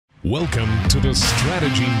Welcome to the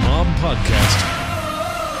Strategy Mob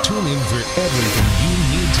Podcast. Tune in for everything you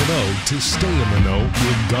need to know to stay in the know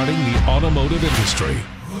regarding the automotive industry.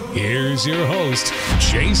 Here's your host,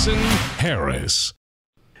 Jason Harris.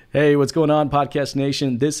 Hey, what's going on, Podcast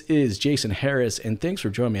Nation? This is Jason Harris, and thanks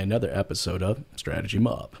for joining me on another episode of Strategy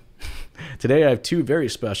Mob. Today, I have two very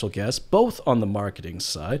special guests, both on the marketing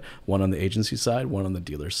side, one on the agency side, one on the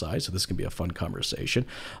dealer side, so this can be a fun conversation.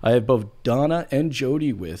 I have both Donna and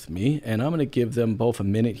Jody with me, and I'm going to give them both a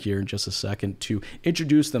minute here in just a second to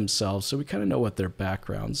introduce themselves so we kind of know what their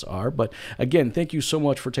backgrounds are. But again, thank you so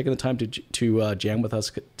much for taking the time to jam with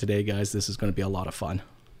us today, guys. This is going to be a lot of fun.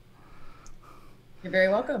 You're very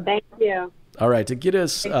welcome. Thank you. All right, to get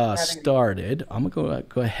us started, I'm going to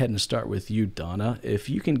go ahead and start with you, Donna. If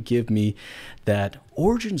you can give me that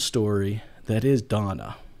origin story that is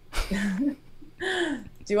Donna.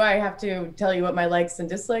 Do I have to tell you what my likes and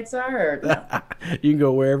dislikes are? Or no? You can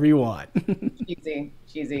go wherever you want.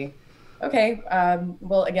 Cheesy. Okay.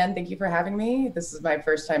 Well, again, thank you for having me. This is my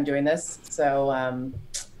first time doing this, so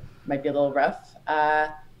might be a little rough.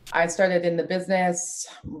 I started in the business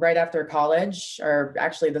right after college, or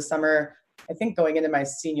actually the summer, I think going into my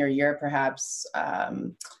senior year, perhaps,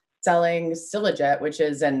 selling Silajet, which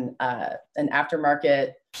is an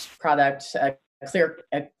aftermarket product,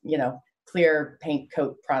 clear paint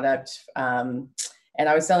coat product. And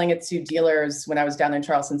I was selling it to dealers when I was down in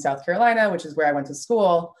Charleston, South Carolina, which is where I went to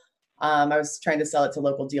school. I was trying to sell it to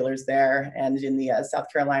local dealers there and in the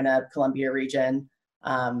South Carolina, Columbia region.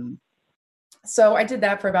 So I did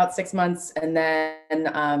that for about 6 months, and then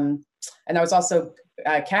and I was also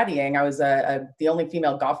caddying. I was the only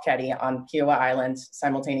female golf caddy on Kiowa Island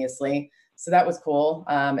simultaneously, so that was cool.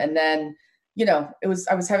 And then, I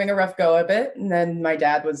was having a rough go of it, and then my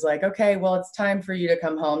dad was like, "Okay, well, it's time for you to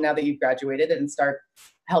come home now that you've graduated and start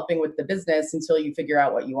helping with the business until you figure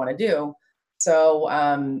out what you want to do." So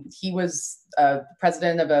he was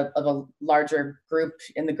president of a larger group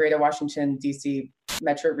in the Greater Washington, D.C.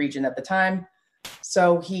 metro region at the time.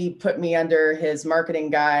 So he put me under his marketing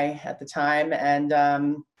guy at the time, and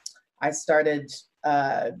I started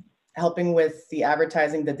helping with the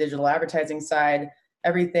advertising, the digital advertising side,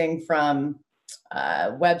 everything from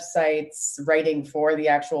websites, writing for the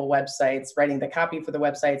actual websites, writing the copy for the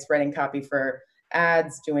websites, writing copy for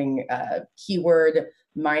ads, doing keyword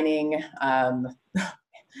mining,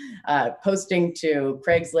 posting to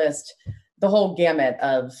Craigslist, the whole gamut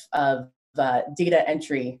of data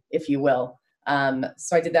entry, if you will.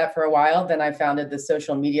 So I did that for a while. Then I founded the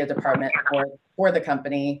social media department for the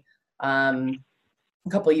company a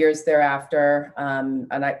couple of years thereafter,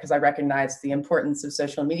 because I recognized the importance of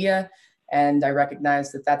social media, and I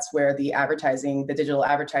recognized that that's where the digital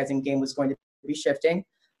advertising game was going to be shifting.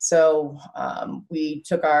 So we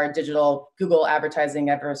took our digital Google advertising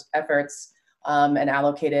efforts and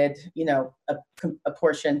allocated, a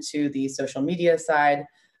portion to the social media side.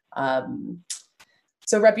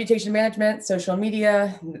 So reputation management, social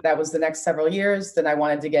media, that was the next several years. Then I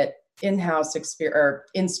wanted to get in-house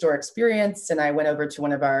in-store experience, and I went over to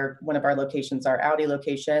one of our locations, our Audi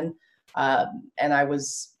location, and I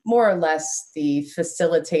was more or less the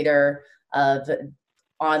facilitator of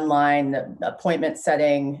online appointment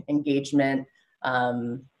setting, engagement,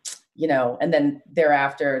 and then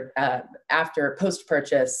thereafter, after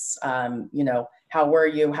post-purchase, how were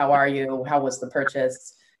you? How are you? How was the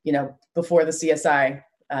purchase? Before the CSI,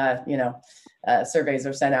 surveys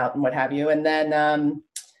are sent out and what have you. And then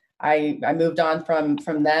I moved on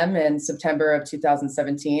from them in September of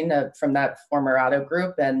 2017 from that former auto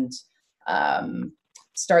group, and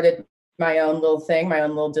started my own little thing, my own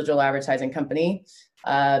little digital advertising company.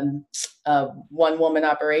 One woman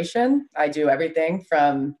operation. I do everything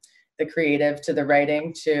from the creative to the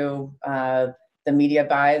writing to the media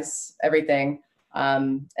buys, everything.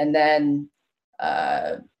 And then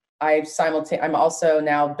I'm also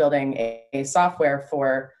now building a software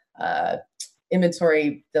for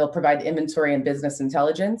inventory that'll provide inventory and business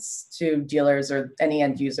intelligence to dealers or any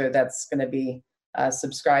end user that's going to be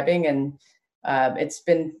subscribing. And it's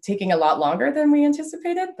been taking a lot longer than we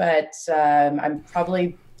anticipated, but I'm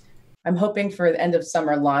hoping for the end of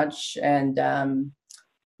summer launch, and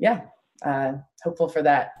hopeful for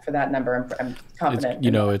that number. I'm confident.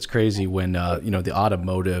 It's crazy when the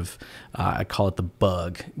automotive, I call it the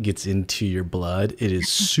bug, gets into your blood. It is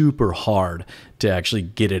super hard to actually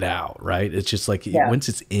get it out, right? It's just like once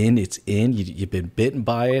it's in. You've been bitten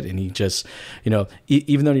by it, and you just,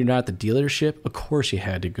 even though you're not at the dealership, of course you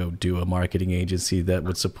had to go do a marketing agency that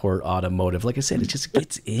would support automotive. Like I said, it just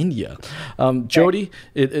gets in you. Jody,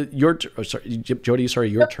 your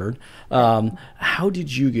turn. How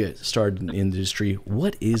did you get started in the industry.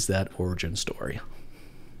 What is that origin story?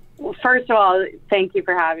 Well, first of all, thank you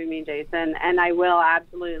for having me, Jason. And I will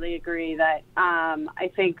absolutely agree that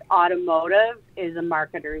I think automotive is a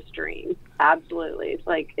marketer's dream. Absolutely.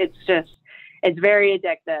 It's very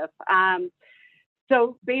addictive.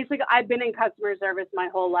 So basically, I've been in customer service my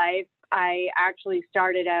whole life. I actually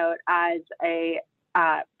started out as a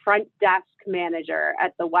front desk manager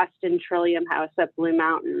at the Westin Trillium House at Blue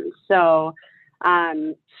Mountain. So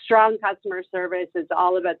strong customer service is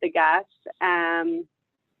all about the guests.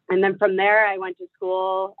 And then from there, I went to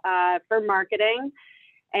school for marketing,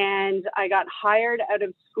 and I got hired out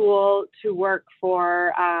of school to work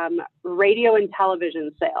for radio and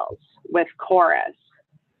television sales with Chorus.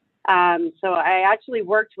 So I actually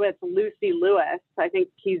worked with Lucy Lewis. I think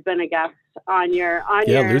he's been a guest on your.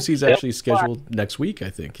 Lucy's actually scheduled next week, I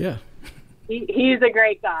think. Yeah. He's a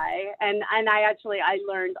great guy, and I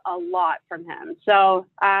learned a lot from him. So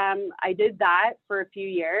I did that for a few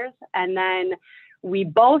years, and then we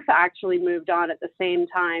both actually moved on at the same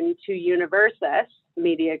time to Universus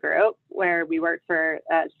Media Group, where we worked for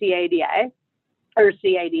CAD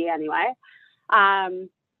anyway.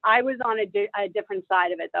 I was on a different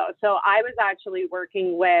side of it, though. So I was actually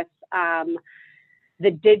working with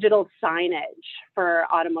the digital signage for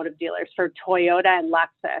automotive dealers for Toyota and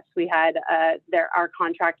Lexus. We had our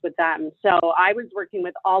contract with them. So I was working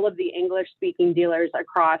with all of the English-speaking dealers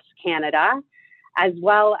across Canada, as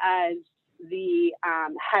well as the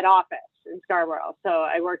head office in Scarborough. So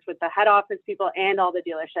I worked with the head office people and all the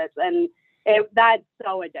dealerships, and that's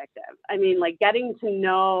so addictive. I mean, like, getting to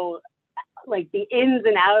know like the ins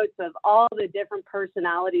and outs of all the different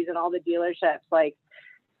personalities and all the dealerships, like,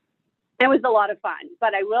 it was a lot of fun.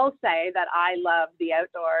 But I will say that I love the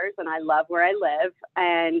outdoors and I love where I live,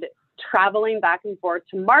 and traveling back and forth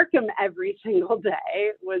to Markham every single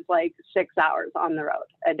day was like 6 hours on the road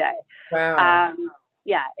a day. Wow.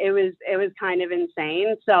 Yeah, it was kind of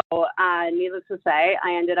insane. So needless to say,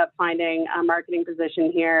 I ended up finding a marketing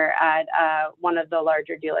position here at one of the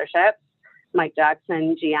larger dealerships, Mike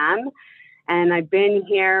Jackson GM. And I've been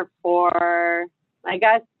here for, I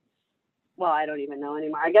guess, well, I don't even know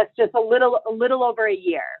anymore. I guess just a little over a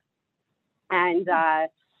year. And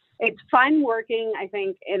it's fun working, I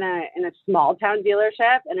think, in a small town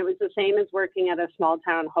dealership. And it was the same as working at a small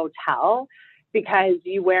town hotel, because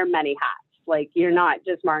you wear many hats. Like, you're not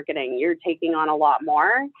just marketing, you're taking on a lot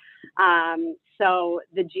more. So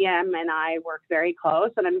the GM and I work very close,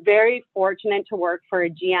 and I'm very fortunate to work for a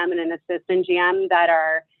GM and an assistant GM that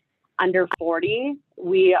are under 40.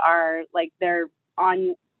 We are like, they're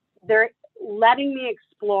letting me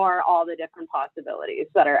explore all the different possibilities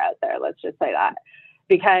that are out there. Let's just say that,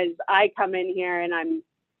 because I come in here and I'm,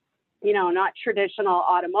 not traditional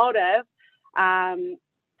automotive.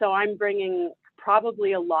 So I'm bringing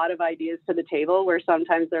probably a lot of ideas to the table where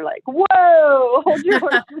sometimes they're like, whoa, hold your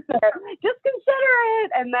horses there, just consider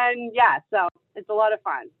it. And then, so it's a lot of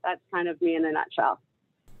fun. That's kind of me in a nutshell.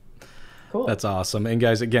 Cool. That's awesome. And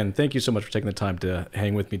guys, again, thank you so much for taking the time to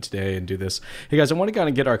hang with me today and do this. Hey guys, I want to kind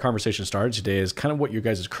of get our conversation started today is kind of what your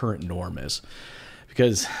guys' current norm is,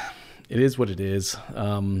 because it is what it is.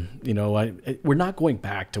 We're not going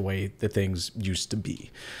back to the way the things used to be.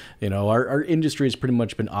 Our industry has pretty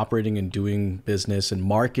much been operating and doing business and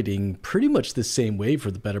marketing pretty much the same way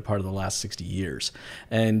for the better part of the last 60 years.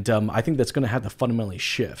 And I think that's going to have to fundamentally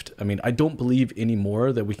shift. I mean, I don't believe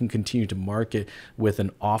anymore that we can continue to market with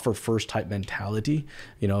an offer first type mentality,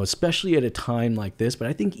 especially at a time like this. But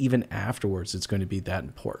I think even afterwards, it's going to be that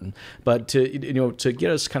important. But to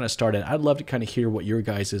get us kind of started, I'd love to kind of hear what your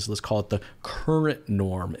guys' let's call it the current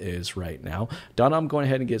norm is right now. Donna, I'm going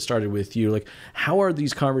ahead and get started with you. Like, how are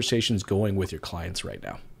these conversations going with your clients right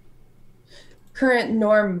now? Current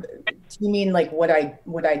norm, do you mean like what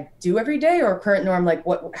I do every day, or current norm like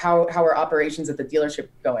how are operations at the dealership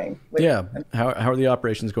going? How are the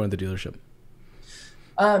operations going at the dealership?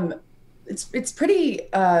 It's pretty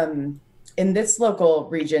in this local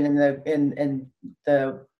region, in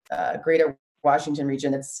the greater Washington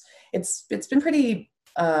region, it's been pretty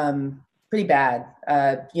bad.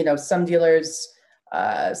 Some dealers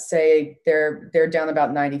say they're down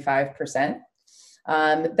about 95%.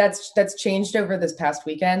 That's changed over this past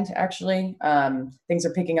weekend, actually. Things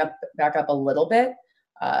are picking back up a little bit,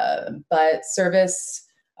 but service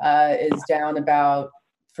is down about,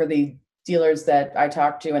 for the dealers that I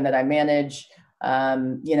talk to and that I manage,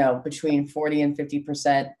 between 40 and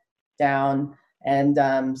 50% down,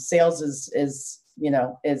 and sales is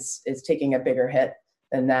taking a bigger hit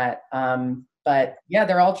than that. But yeah,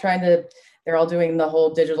 they're all doing the whole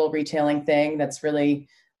digital retailing thing that's really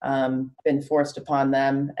been forced upon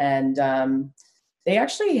them. And they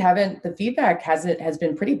actually haven't, the feedback has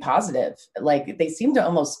been pretty positive. Like they seem to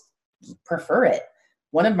almost prefer it,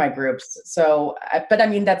 one of my groups. So, but I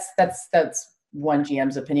mean, that's one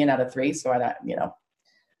GM's opinion out of three. So I don't,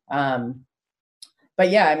 but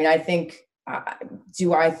yeah, I mean, I think,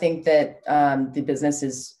 do I think that the business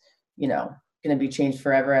is, going to be changed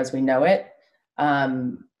forever as we know it? I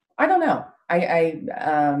don't know. I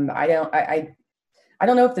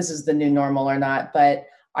don't know if this is the new normal or not, but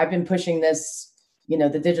I've been pushing this,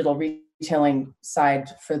 the digital retailing side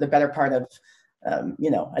for the better part of,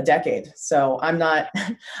 a decade. So I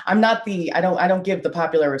don't give the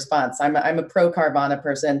popular response. I'm a pro Carvana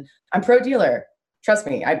person. I'm pro dealer. Trust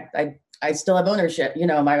me. I still have ownership.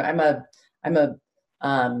 I'm a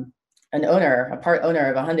part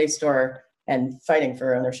owner of a Hyundai store and fighting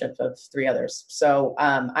for ownership of 3 others. So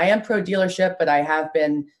I am pro dealership, but I have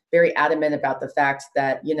been very adamant about the fact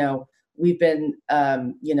that, we've been,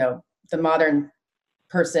 the modern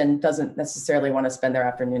person doesn't necessarily want to spend their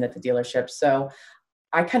afternoon at the dealership. So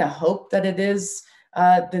I kind of hope that it is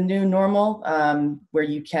the new normal, where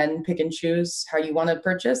you can pick and choose how you want to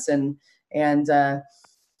purchase and own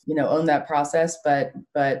that process. But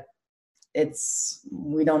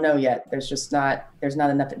we don't know yet. There's not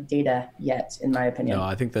enough data yet, in my opinion. No,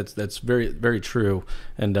 I think that's very, very true.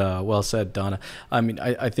 And well said, Donna. I mean,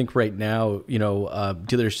 I think right now,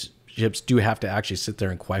 dealerships do have to actually sit there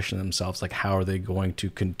and question themselves, like, how are they going to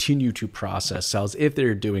continue to process sales if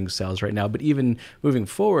they're doing sales right now? But even moving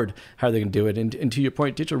forward, how are they going to do it? And to your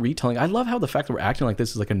point, digital retailing, I love how the fact that we're acting like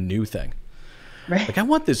this is like a new thing. Right. Like, I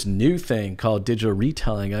want this new thing called digital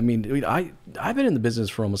retailing. I mean, I've been in the business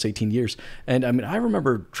for almost 18 years. And I mean, I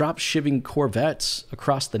remember drop shipping Corvettes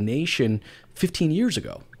across the nation 15 years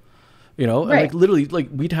ago. Right. And like literally, like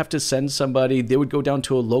we'd have to send somebody, they would go down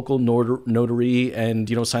to a local notary and,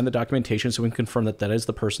 sign the documentation so we can confirm that that is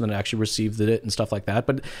the person that actually received it and stuff like that.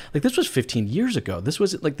 But like, this was 15 years ago. This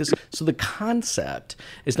was like this. So the concept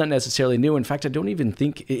is not necessarily new. In fact, I don't even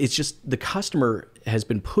think it's just the customer has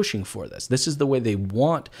been pushing for this. This is the way they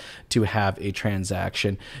want to have a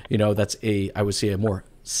transaction. That's I would say a more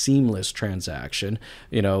seamless transaction,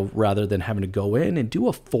 rather than having to go in and do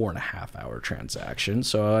a 4.5-hour transaction.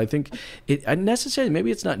 So I think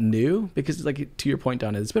maybe it's not new because, like, to your point,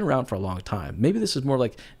 Donna, it's been around for a long time. Maybe this is more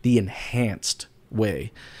like the enhanced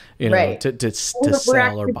way, to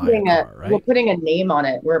sell or buy a car, right? We're putting a name on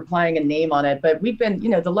it. We're applying a name on it. But we've been,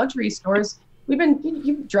 the luxury stores,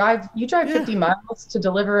 you drive 50 miles to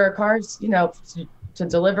deliver cars, to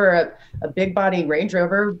deliver a big body Range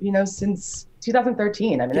Rover, since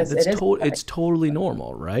 2013. I mean, it's totally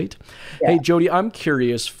normal, right? Yeah. Hey, Jody, I'm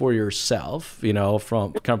curious for yourself,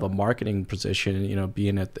 from kind of a marketing position,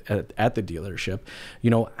 being at the dealership,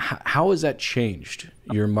 how has that changed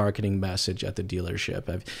your marketing message at the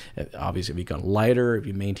dealership? Obviously, have you gone lighter? Have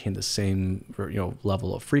you maintained the same,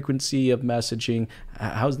 level of frequency of messaging?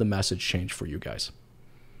 How's the message changed for you guys?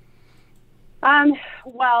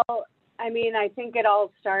 Well, I mean, I think it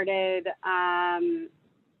all started,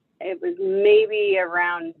 it was maybe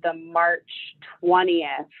around the March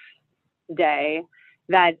 20th day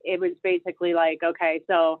that it was basically like, okay,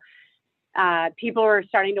 so people were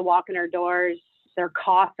starting to walk in our doors, they're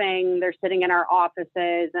coughing, they're sitting in our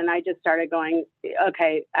offices. And I just started going,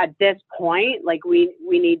 okay, at this point, like we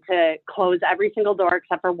need to close every single door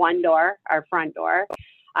except for one door, our front door,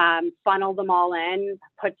 funnel them all in,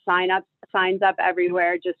 put signs up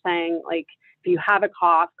everywhere, just saying, like, if you have a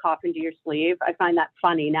cough into your sleeve. I find that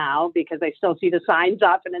funny now because I still see the signs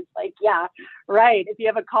up and it's like, yeah, right. If you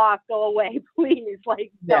have a cough, go away, please.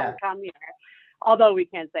 Like, don't come here. Although we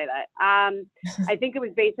can't say that. I think it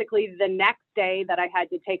was basically the next day that I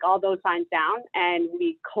had to take all those signs down and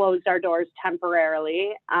we closed our doors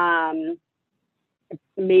temporarily.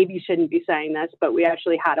 Maybe shouldn't be saying this, but we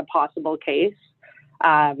actually had a possible case,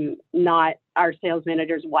 not our sales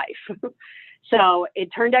manager's wife. So it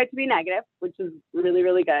turned out to be negative, which is really,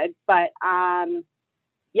 really good. But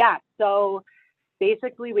so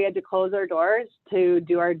basically we had to close our doors to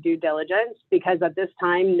do our due diligence because at this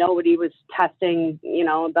time, nobody was testing,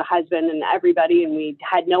 the husband and everybody, and we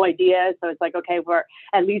had no idea. So it's like, okay, for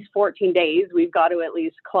at least 14 days, we've got to at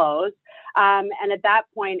least close. And at that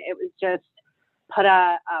point, it was just put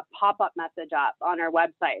a pop-up message up on our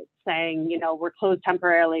website saying, we're closed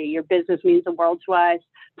temporarily. Your business means the world to us.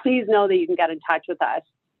 Please know that you can get in touch with us.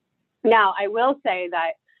 Now, I will say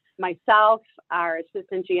that myself, our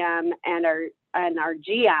assistant GM, and our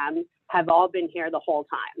GM have all been here the whole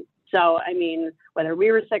time. So, I mean, whether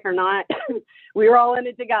we were sick or not, we were all in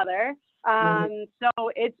it together.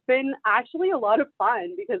 So it's been actually a lot of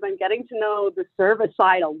fun because I'm getting to know the service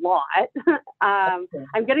side a lot.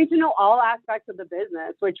 I'm getting to know all aspects of the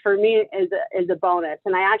business, which for me is a bonus.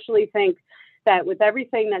 And I actually think that with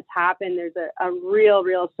everything that's happened, there's a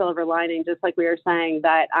real silver lining, just like we were saying,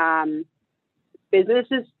 that business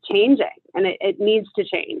is changing and it needs to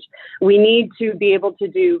change. We need to be able to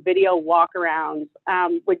do video walkarounds,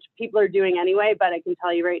 which people are doing anyway, but I can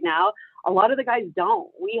tell you right now, a lot of the guys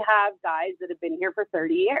don't. We have guys that have been here for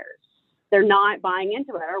 30 years. They're not buying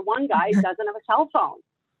into it. Or one guy doesn't have a cell phone.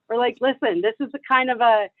 We're like, listen, this is a kind of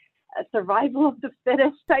a survival of the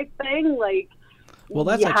fittest type thing. Like, well,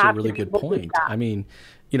 that's actually a really good point. I mean,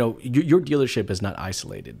 you know, your dealership is not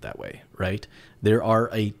isolated that way, right? There are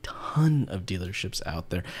a ton of dealerships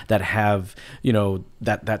out there that have, you know,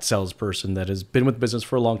 that salesperson that has been with the business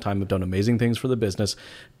for a long time, have done amazing things for the business,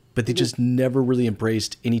 but they just never really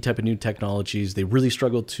embraced any type of new technologies. They really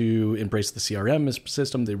struggle to embrace the CRM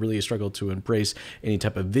system. They really struggle to embrace any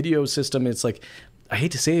type of video system. It's like, I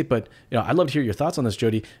hate to say it, but, you know, I'd love to hear your thoughts on this,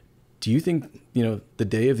 Jody. Do you think, you know, the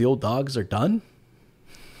day of the old dogs are done?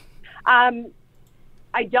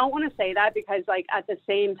 I don't want to say that because, like, at the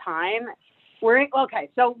same time, we're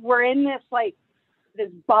in this, like, this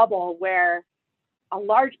bubble where a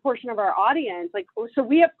large portion of our audience, like, so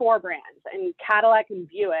we have 4 brands, and Cadillac and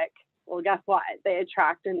Buick, well, guess what? They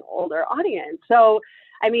attract an older audience. So,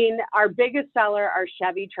 I mean, our biggest seller are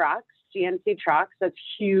Chevy trucks, GMC trucks. That's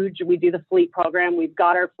huge. We do the fleet program. We've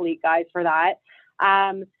got our fleet guys for that.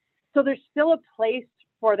 So there's still a place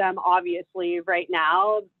for them, obviously, right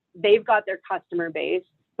now. They've got their customer base,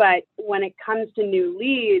 but when it comes to new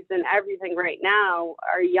leads and everything right now,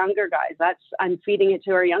 our younger guys, I'm feeding it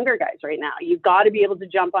to our younger guys right now. You've got to be able to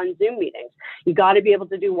jump on Zoom meetings. You got to be able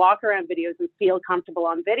to do walk around videos and feel comfortable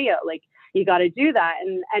on video. Like, you got to do that.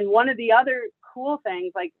 And one of the other cool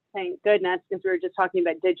things, like, thank goodness, because we were just talking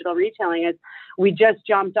about digital retailing, is we just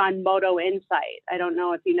jumped on Moto Insight. I don't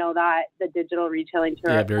know if you know that, the digital retailing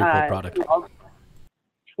tour. Yeah, very cool product.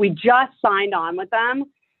 We just signed on with them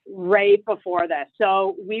right before this.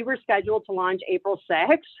 So we were scheduled to launch April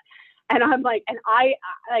 6th. And I'm like, and I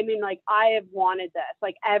mean, like, I have wanted this.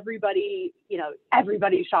 Like, everybody, you know,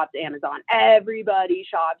 everybody shops Amazon. Everybody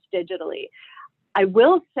shops digitally. I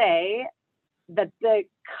will say that the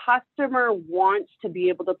customer wants to be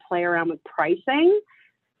able to play around with pricing,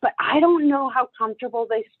 but I don't know how comfortable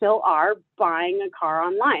they still are buying a car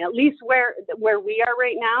online. At least where we are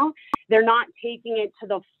right now, they're not taking it to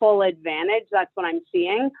the full advantage. That's what I'm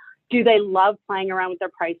seeing. Do they love playing around with their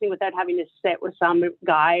pricing without having to sit with some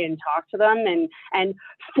guy and talk to them and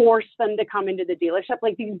force them to come into the delership?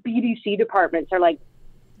 Like, these BDC departments are like,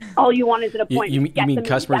 all you want is an appointment. You mean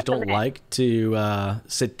customers don't like to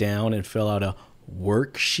sit down and fill out a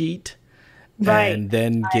worksheet? Right. And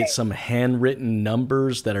then get some handwritten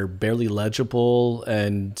numbers that are barely legible,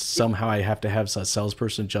 and somehow I have to have a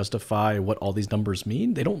salesperson justify what all these numbers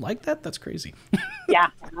mean. They don't like that? That's crazy. Yeah.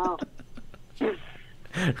 No.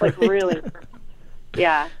 Like, really.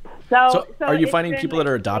 Yeah. So are you finding people that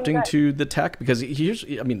are adopting to the tech? Because here's,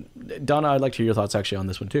 I mean, Donna, I'd like to hear your thoughts actually on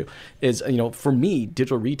this one too. Is, you know, for me,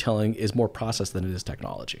 digital retailing is more process than it is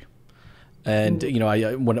technology. And, you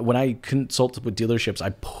know, when I consult with dealerships, I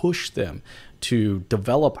push them to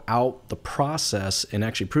develop out the process and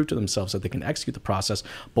actually prove to themselves that they can execute the process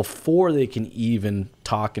before they can even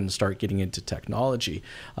talk and start getting into technology.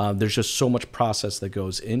 There's just so much process that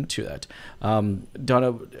goes into that.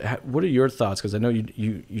 Donna, what are your thoughts? Because I know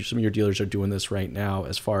you some of your dealers are doing this right now,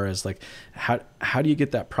 as far as, like, how do you get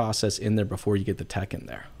that process in there before you get the tech in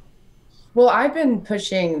there? Well,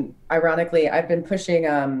 ironically, I've been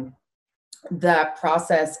pushing that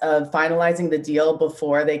process of finalizing the deal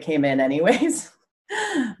before they came in anyways,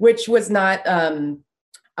 which was not,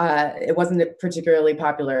 it wasn't particularly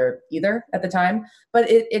popular either at the time, but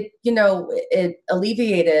it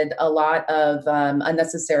alleviated a lot of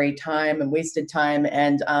unnecessary time and wasted time.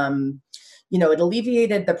 And, it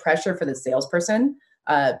alleviated the pressure for the salesperson,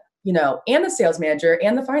 and the sales manager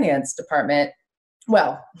and the finance department.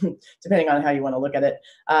 Well, depending on how you want to look at it.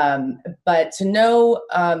 But to know,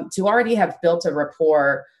 to already have built a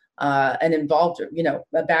rapport and involved,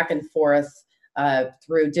 a back and forth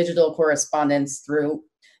through digital correspondence, through,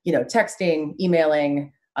 texting,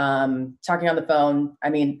 emailing, talking on the phone. I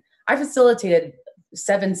mean, I facilitated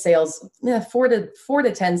 7 sales, 4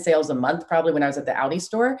 to 10 sales a month, probably when I was at the Audi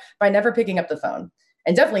store, by never picking up the phone,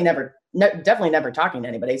 and definitely never talking to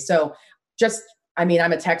anybody. So I'm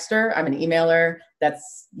a texter, I'm an emailer.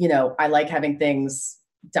 That's, I like having things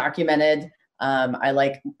documented.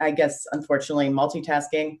 I guess, unfortunately,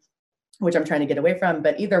 multitasking. which I'm trying to get away from.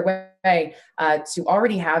 But either way, to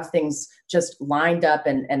already have things just lined up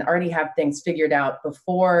and already have things figured out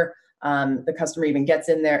before the customer even gets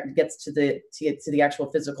in there, gets to the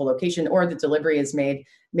actual physical location or the delivery is made,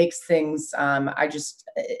 makes things,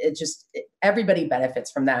 everybody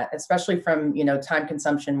benefits from that, especially from, time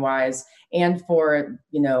consumption wise, and for,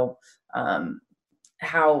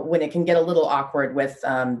 how when it can get a little awkward with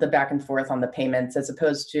the back and forth on the payments, as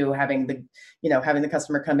opposed to having the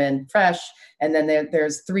customer come in fresh, and then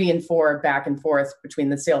there's 3 and 4 back and forth between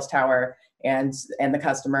the sales tower and the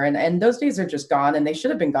customer, and those days are just gone, and they should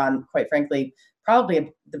have been gone, quite frankly,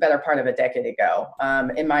 probably the better part of a decade ago,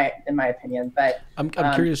 in my opinion. But I'm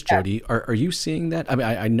curious, Jody, are you seeing that? I mean,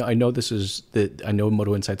 I know I know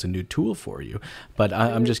Moto Insight's a new tool for you, but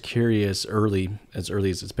I'm just curious, as early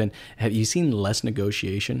as it's been, have you seen less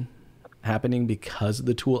negotiation happening because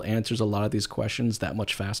the tool answers a lot of these questions that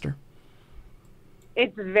much faster?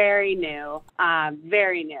 It's very new,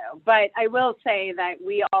 very new. But I will say that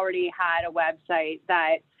we already had a website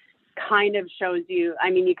that kind of shows you, I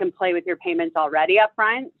mean, you can play with your payments already up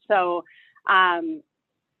front. So, I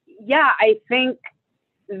think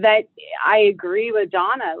that I agree with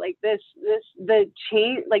Donna, like the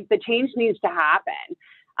change needs to happen.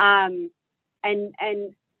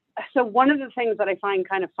 And so one of the things that I find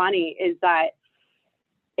kind of funny is that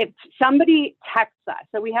if somebody texts us,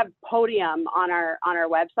 so we have Podium on our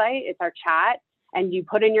website, it's our chat, and you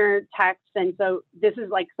put in your text. And so this is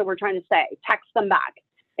so we're trying to say, text them back.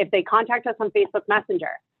 If they contact us on Facebook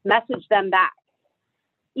Messenger, message them back,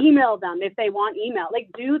 email them if they want email,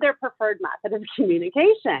 do their preferred method of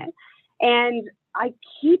communication. And I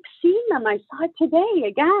keep seeing them. I saw it today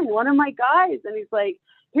again, one of my guys, and he's like,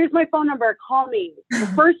 here's my phone number, call me. Well,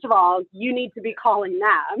 first of all, you need to be calling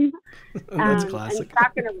them. That's classic. And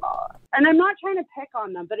second of all, and I'm not trying to pick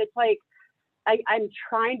on them, but it's I'm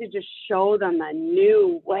trying to just show them a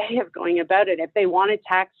new way of going about it. If they want to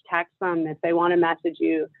text them. If they want to message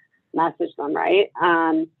you, message them, right?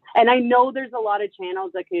 And I know there's a lot of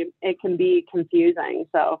channels that it can be confusing.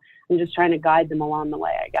 So I'm just trying to guide them along the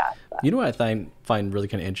way, I guess. But. You know what I find really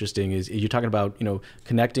kind of interesting is you're talking about,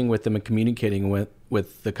 connecting with them and communicating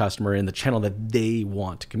with the customer in the channel that they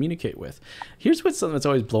want to communicate with. Here's something that's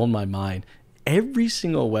always blown my mind. Every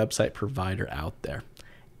single website provider out there,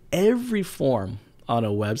 every form on a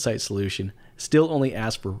website solution still only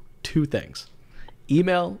asks for 2 things: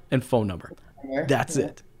 email and phone number. That's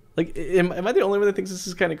it. Am I the only one that thinks this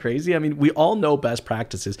is kind of crazy? I mean, we all know best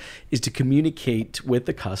practices is to communicate with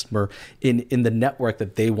the customer in the network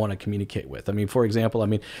that they want to communicate with. I mean, for example,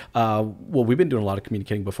 we've been doing a lot of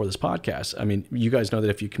communicating before this podcast. I mean, you guys know that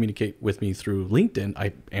if you communicate with me through LinkedIn,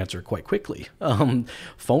 I answer quite quickly.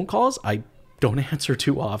 Phone calls, I don't answer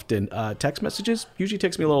too often. Text messages usually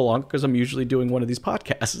takes me a little longer because I'm usually doing one of these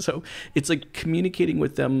podcasts. So it's communicating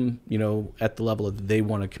with them, at the level that they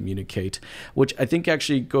want to communicate, which I think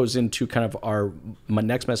actually goes into kind of my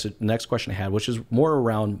next question I had, which is more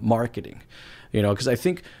around marketing. Because I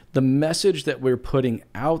think the message that we're putting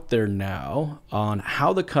out there now on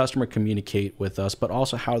how the customer communicate with us, but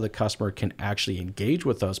also how the customer can actually engage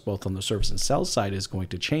with us, both on the service and sales side, is going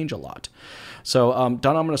to change a lot. So,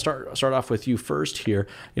 Donna, I'm going to start off with you first here.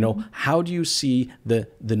 How do you see the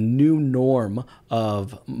new norm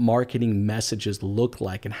of marketing messages look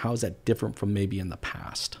like, and how is that different from maybe in the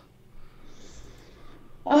past?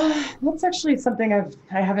 That's actually something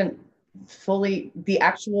I haven't fully, the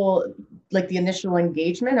actual, the initial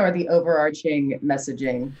engagement or the overarching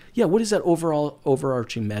messaging. Yeah, what is that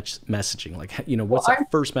overarching messaging? What's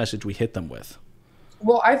that first message we hit them with?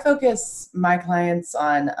 Well, I focus my clients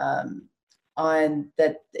on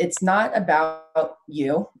that it's not about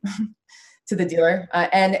you to the dealer,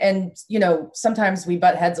 and sometimes we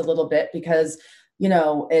butt heads a little bit because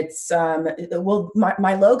it's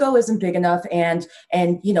my logo isn't big enough, and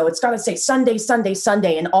it's got to say Sunday, Sunday,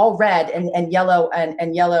 Sunday in all red and yellow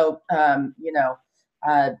and yellow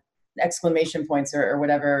exclamation points or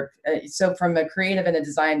whatever. So from a creative and a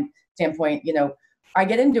design standpoint, I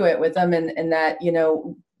get into it with them, and that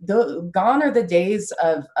gone are the days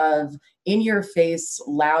of in your face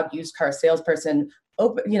loud used car salesperson.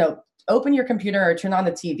 Open your computer or turn on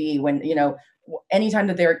the TV when anytime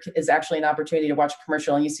that there is actually an opportunity to watch a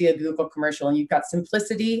commercial and you see a Google commercial and you've got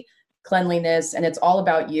simplicity, cleanliness, and it's all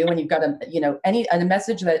about you, and you've got a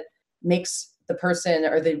message that makes the person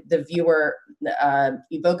or the viewer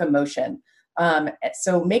evoke emotion.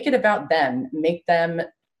 So make it about them. Make them,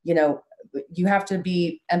 you have to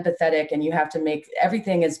be empathetic, and you have to make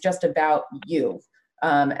everything is just about you,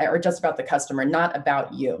 or just about the customer, not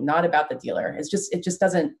about you, not about the dealer. It just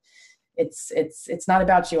doesn't. it's not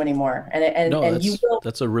about you anymore. And you will.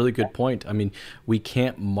 That's a really good point. I mean, we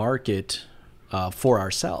can't market for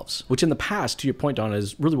ourselves, which in the past, to your point, Donna,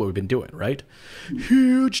 is really what we've been doing, right?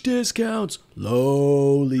 Huge discounts,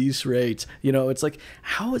 low lease rates. It's like,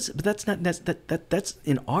 but that's not, that's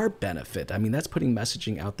in our benefit. I mean, that's putting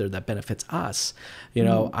messaging out there that benefits us.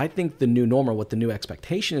 I think the new normal, what the new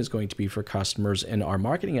expectation is going to be for customers in our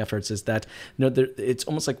marketing efforts is that, it's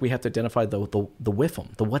almost like we have to identify the with them,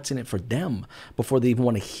 the what's in it for them before they even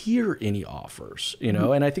want to hear any offers,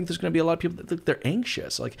 and I think there's going to be a lot of people that they're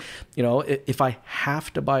anxious. Like, if I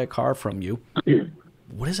have to buy a car from you,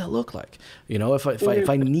 what does that look like? If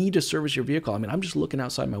I need to service your vehicle, I mean, I'm just looking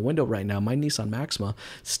outside my window right now. My Nissan Maxima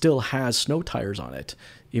still has snow tires on it,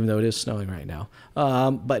 even though it is snowing right now.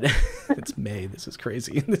 But it's May. This is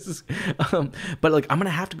crazy. But like, I'm going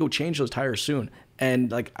to have to go change those tires soon.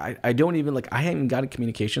 And like, I don't even I haven't gotten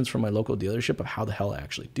communications from my local dealership of how the hell I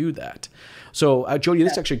actually do that. So Jody,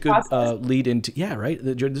 this is actually a good lead into, yeah, right.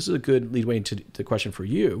 Jody, this is a good lead way into the question for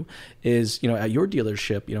you is, at your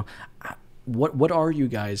dealership, what are you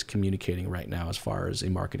guys communicating right now as far as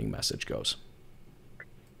a marketing message goes?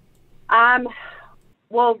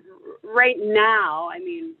 Well, right now, I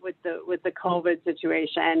mean, with the COVID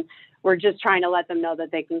situation, we're just trying to let them know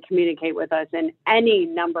that they can communicate with us in any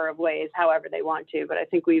number of ways, however they want to. But I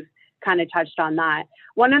think we've kind of touched on that.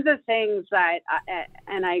 One of the things that,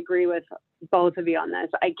 and I agree with both of you on this,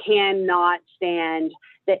 I cannot stand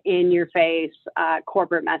the in-your-face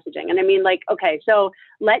corporate messaging. And I mean, okay, so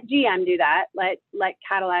let GM do that. Let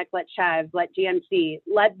Cadillac, let Chev, let GMC,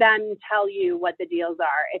 let them tell you what the deals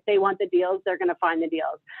are. If they want the deals, they're going to find the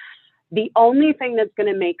deals. The only thing that's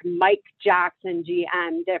going to make Mike Jackson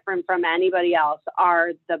GM different from anybody else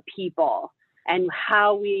are the people and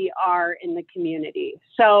how we are in the community.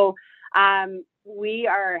 So we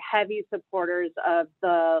are heavy supporters of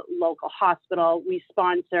the local hospital. We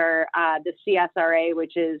sponsor the CSRA,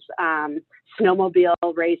 which is snowmobile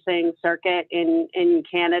racing circuit in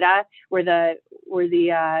Canada. We're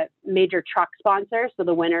the major truck sponsor, so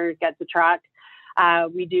the winner gets a truck.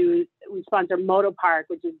 We sponsor Motopark,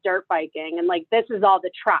 which is dirt biking, and this is all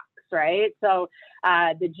the trucks, right? So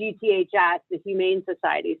the GTHS, the Humane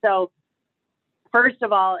Society. So first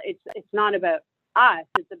of all, it's not about us;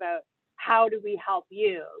 it's about how do we help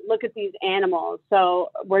you? Look at these animals.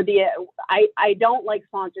 So I don't like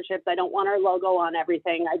sponsorships. I don't want our logo on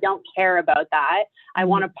everything. I don't care about that. I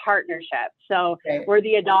want a partnership. So we're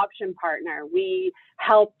the adoption partner. We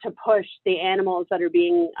help to push the animals that are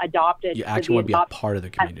being adopted. You actually want to be a part of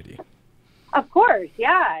the community. Of course.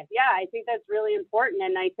 Yeah. I think that's really important.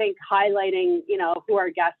 And I think highlighting, who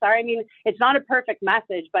our guests are. I mean, it's not a perfect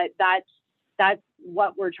message, but that's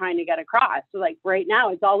what we're trying to get across. So right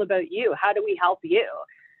now it's all about you. How do we help you?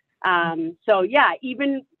 So yeah,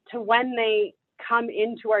 even to when they come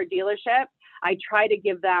into our dealership, I try to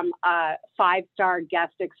give them a 5-star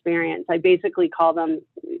guest experience. I basically call them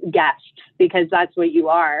guests because that's what you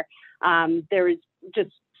are. There was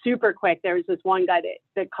just super quick. There was this one guy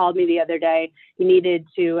that called me the other day. He needed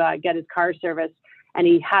to get his car serviced. And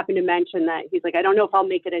he happened to mention that he's like, I don't know if I'll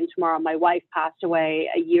make it in tomorrow. My wife passed away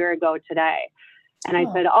a year ago today. And I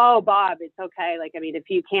said, oh, Bob, it's okay. I mean, if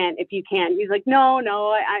you can. He's like, no,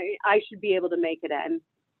 I should be able to make it in.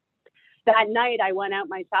 That night I went out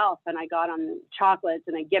myself and I got on chocolates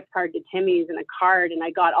and a gift card to Timmy's and a card, and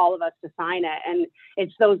I got all of us to sign it. And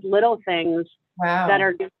it's those little things that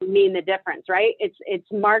are going to mean the difference, right? It's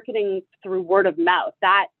marketing through word of mouth.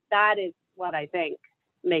 That is what I think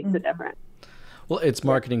makes the difference. Well, it's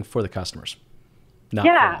marketing for the customers, not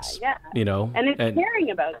for us. Yeah. And it's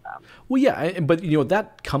caring about them. Well, yeah, but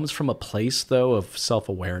that comes from a place though of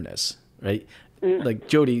self-awareness, right? Like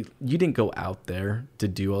Jody, you didn't go out there to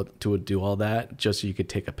do all that just so you could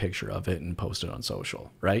take a picture of it and post it on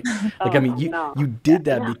social, right? You did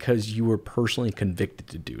that because you were personally convicted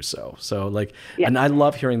to do so. So and I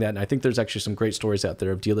love hearing that. And I think there's actually some great stories out there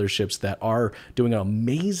of dealerships that are doing an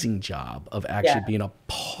amazing job of actually being a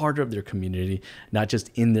part of their community, not just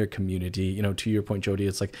in their community. To your point, Jody,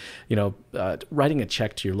 it's writing a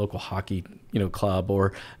check to your local hockey club,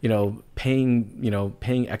 or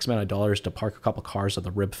paying X amount of dollars to park a couple cars at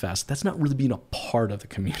the Rib Fest. That's not really being a part of the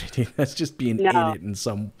community. That's just being in it in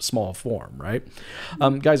some small form, right?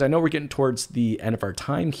 Guys, I know we're getting towards the end of our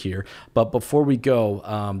time here, but before we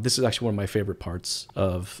go, this is actually one of my favorite parts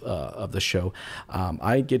of the show.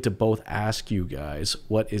 I get to both ask you guys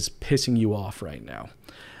what is pissing you off right now.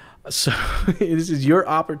 So this is your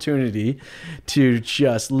opportunity to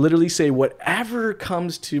just literally say whatever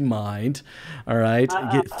comes to mind. All right.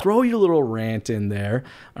 Throw your little rant in there.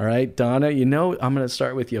 All right. Donna, I'm going to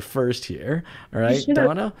start with you first here. All right.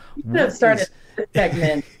 Donna, you should have started this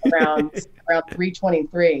segment around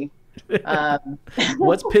 3:23.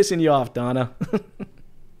 What's pissing you off, Donna?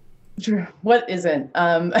 What isn't?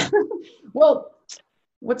 Well,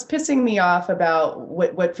 what's pissing me off about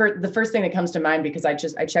the first thing that comes to mind, because I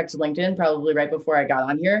checked LinkedIn probably right before I got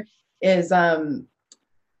on here, is and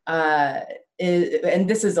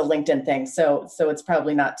this is a LinkedIn thing, so it's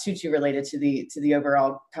probably not too related to the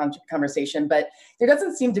overall conversation, but there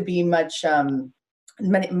doesn't seem to be much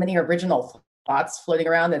many original thoughts floating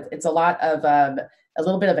around. It's a lot of a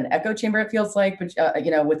little bit of an echo chamber, it feels like, but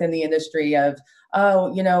within the industry of,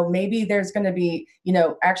 maybe there's going to be,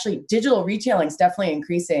 actually digital retailing is definitely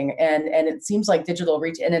increasing, and it seems like digital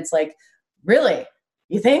retail, and it's like, really,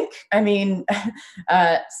 you think? I mean,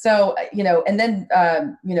 and then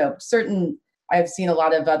certain, I've seen a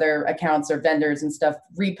lot of other accounts or vendors and stuff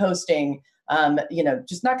reposting,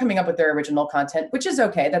 just not coming up with their original content, which is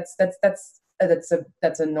okay. That's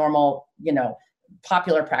a normal,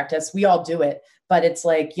 popular practice. We all do it, but it's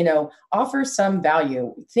like, offer some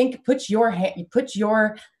value. Put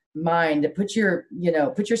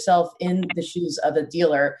yourself in the shoes of a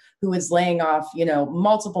dealer who is laying off,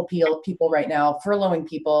 multiple people right now, furloughing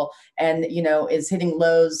people, and, is hitting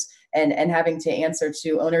lows and having to answer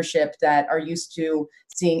to ownership that are used to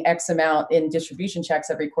seeing X amount in distribution checks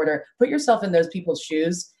every quarter. Put yourself in those people's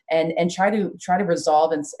shoes and try to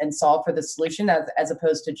resolve and solve for the solution, as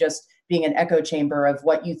opposed to just being an echo chamber of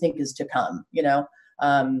what you think is to come.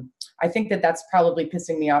 I think that's probably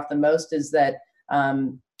pissing me off the most, is that,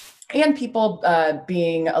 and people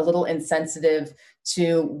being a little insensitive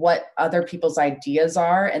to what other people's ideas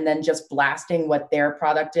are, and then just blasting what their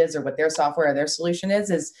product is or what their software or their solution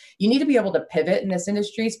is you need to be able to pivot in this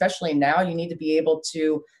industry, especially now. You need to be able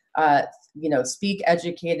to, speak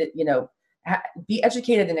educated, be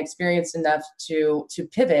educated and experienced enough to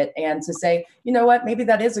pivot and to say, what, maybe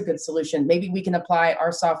that is a good solution. Maybe we can apply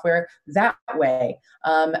our software that way,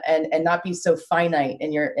 and not be so finite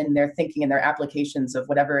in their thinking and their applications of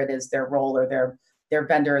whatever it is their role or their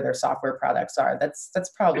vendor or their software products are. That's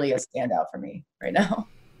probably a standout for me right now.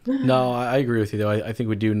 No, I agree with you, though. I think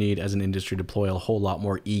we do need, as an industry, deploy a whole lot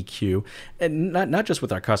more EQ, and not just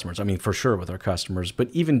with our customers. I mean, for sure with our customers, but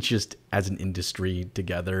even just as an industry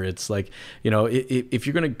together. It's like, if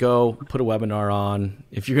you're going to go put a webinar on,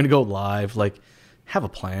 if you're going to go live, like, have a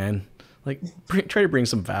plan. Like, try to bring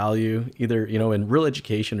some value, either, in real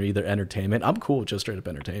education or either entertainment. I'm cool with just straight up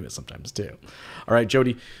entertainment sometimes too. All right,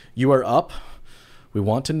 Jody, you are up. We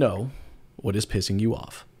want to know what is pissing you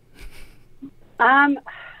off.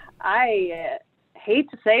 I hate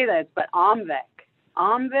to say this, but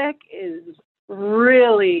Omvik is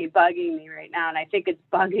really bugging me right now, and I think it's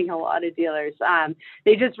bugging a lot of dealers.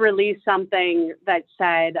 They just released something that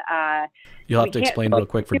said... You'll have to explain real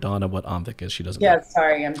quick for Donna what Omvik is. She doesn't know.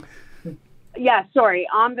 Yeah, sorry.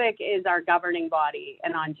 Omvik is our governing body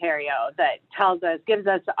in Ontario that gives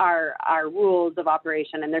us our rules of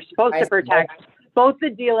operation, and they're supposed to protect both the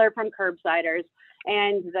dealer from curbsiders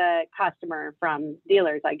and the customer from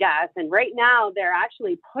dealers, I guess. And right now they're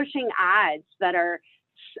actually pushing ads that are,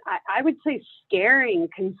 I would say, scaring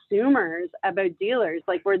consumers about dealers,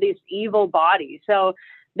 like we're these evil bodies. So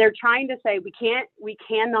they're trying to say we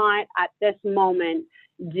cannot at this moment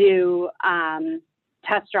do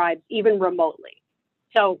test drives even remotely.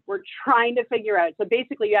 So we're trying to figure out. So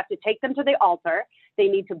basically you have to take them to the altar. They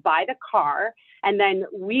need to buy the car. And then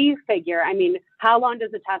we figure, how long does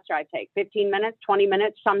a test drive take? 15 minutes, 20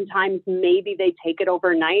 minutes? Sometimes maybe they take it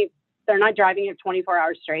overnight. They're not driving it 24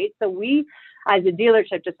 hours straight. So we, as a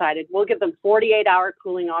dealership, decided we'll give them 48-hour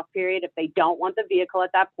cooling off period. If they don't want the vehicle at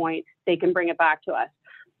that point, they can bring it back to us.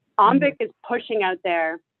 Omvik is pushing out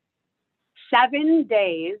there 7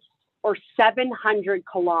 days or 700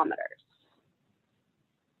 kilometers.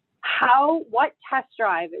 What test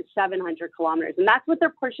drive is 700 kilometers? And that's what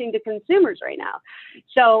they're pushing to consumers right now.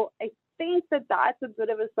 So I think that's a bit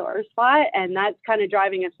of a sore spot, and that's kind of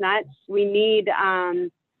driving us nuts. We need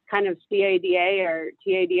kind of CADA or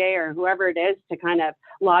TADA or whoever it is to kind of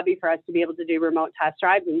lobby for us to be able to do remote test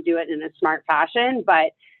drives and do it in a smart fashion.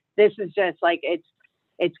 But this is just like,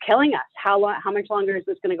 it's killing us. How much longer is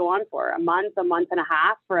this going to go on for? A month and a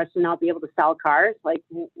half for us to not be able to sell cars? Like,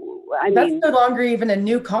 that's no longer even a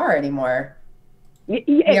new car anymore.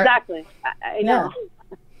 Exactly. I know.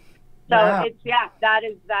 So Wow. that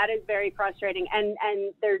is very frustrating. And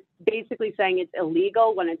they're basically saying it's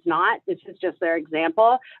illegal when it's not. This is just their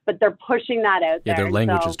example, but they're pushing that out there. Yeah, their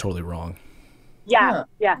language is totally wrong. Yeah,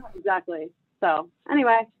 exactly. So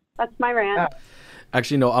anyway, that's my rant.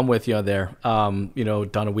 Actually, no, I'm with you there.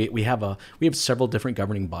 Donna, we have several different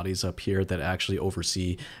governing bodies up here that actually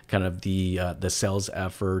oversee kind of the sales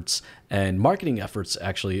efforts and marketing efforts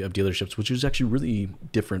actually of dealerships, which is actually really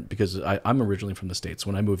different because I'm originally from the States.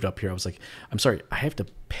 When I moved up here, I was like, I'm sorry, I have to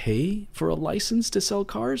pay for a license to sell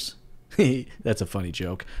cars? That's a funny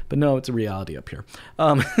joke, but no, it's a reality up here.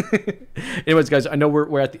 Anyways, guys, I know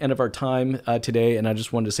we're at the end of our time today, and I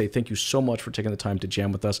just wanted to say thank you so much for taking the time to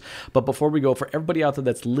jam with us. But before we go, for everybody out there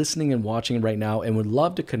that's listening and watching right now and would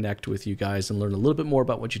love to connect with you guys and learn a little bit more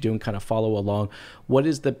about what you do and kind of follow along, what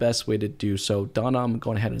is the best way to do so? Donna, I'm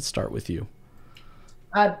going ahead and start with you.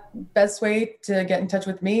 Best way to get in touch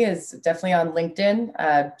with me is definitely on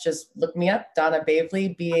LinkedIn. Just look me up, Donna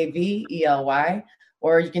Bavely, Bavely.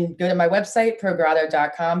 Or you can go to my website,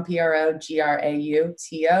 prograuto.com,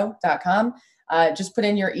 prograuto.com. Just put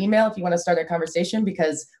in your email if you want to start a conversation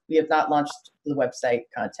because we have not launched the website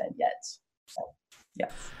content yet. So, yeah.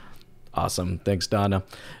 Awesome. Thanks, Donna.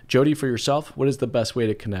 Jody, for yourself, what is the best way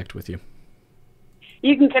to connect with you?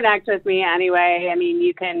 You can connect with me anyway. I mean,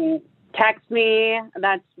 you can text me.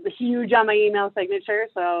 That's huge on my email signature.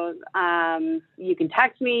 So you can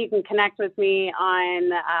text me. You can connect with me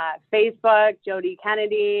on Facebook, Jody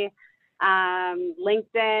Kennedy,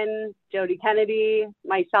 LinkedIn, Jody Kennedy.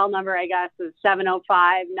 My cell number, I guess, is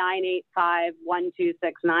 705-985-1269.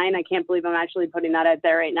 I can't believe I'm actually putting that out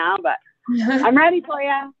there right now, but I'm ready for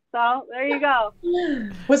you. So there you go.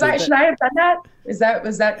 Should I have done that? Was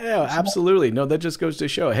that? Yeah, absolutely. No, that just goes to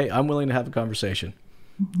show, hey, I'm willing to have a conversation.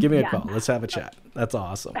 Give me a call. Let's have a chat. That's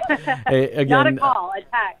awesome. Hey, again, not a call, a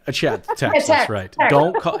text. A chat, text. That's right.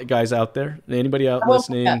 Don't call, guys out there. Anybody out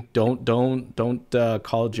listening? Don't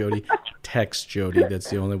call Jody. Text Jody.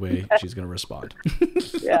 That's the only way she's going to respond.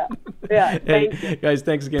 Yeah. Hey, guys,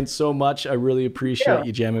 thanks again so much. I really appreciate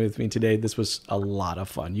you jamming with me today. This was a lot of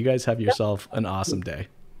fun. You guys have yourself an awesome day.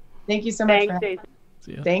 Thank you so much. Thanks, Jason.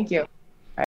 See ya. Thank you.